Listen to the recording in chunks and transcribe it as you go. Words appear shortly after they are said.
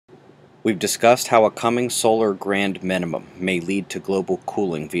We've discussed how a coming solar grand minimum may lead to global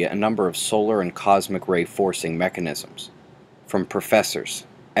cooling via a number of solar and cosmic ray forcing mechanisms. From professors,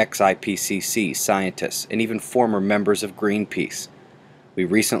 ex-IPCC scientists, and even former members of Greenpeace, we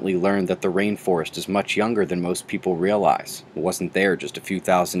recently learned that the rainforest is much younger than most people realize. It wasn't there just a few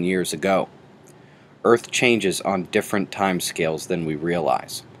thousand years ago. Earth changes on different timescales than we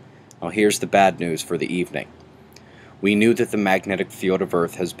realize. Now here's the bad news for the evening. We knew that the magnetic field of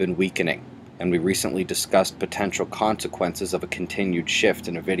Earth has been weakening, and we recently discussed potential consequences of a continued shift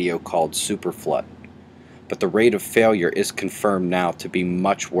in a video called Superflood. But the rate of failure is confirmed now to be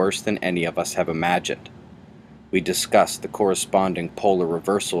much worse than any of us have imagined. We discussed the corresponding polar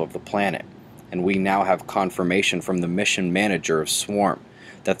reversal of the planet, and we now have confirmation from the mission manager of SWARM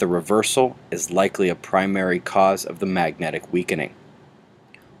that the reversal is likely a primary cause of the magnetic weakening.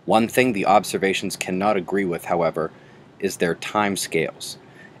 One thing the observations cannot agree with, however, is their timescales.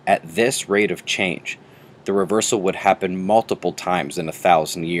 At this rate of change, the reversal would happen multiple times in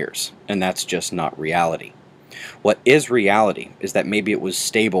 1,000 years, and that's just not reality. What is reality is that maybe it was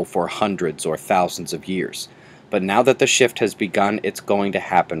stable for hundreds or thousands of years, but now that the shift has begun, it's going to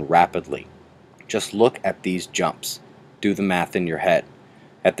happen rapidly. Just look at these jumps. Do the math in your head.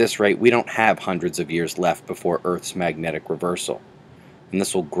 At this rate, we don't have hundreds of years left before Earth's magnetic reversal, and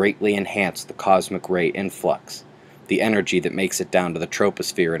this will greatly enhance the cosmic ray influx, the energy that makes it down to the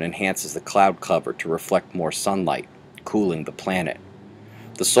troposphere and enhances the cloud cover to reflect more sunlight, cooling the planet.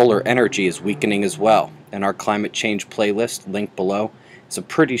 The solar energy is weakening as well, and our climate change playlist, linked below, is a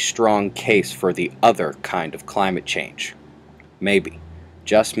pretty strong case for the other kind of climate change. Maybe,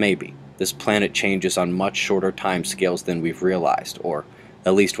 just maybe, this planet changes on much shorter timescales than we've realized, or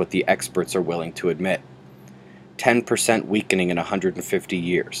at least what the experts are willing to admit. 10% weakening in 150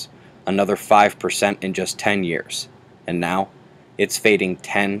 years, another 5% in just 10 years. And now, it's fading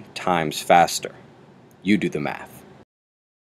 10 times faster. You do the math.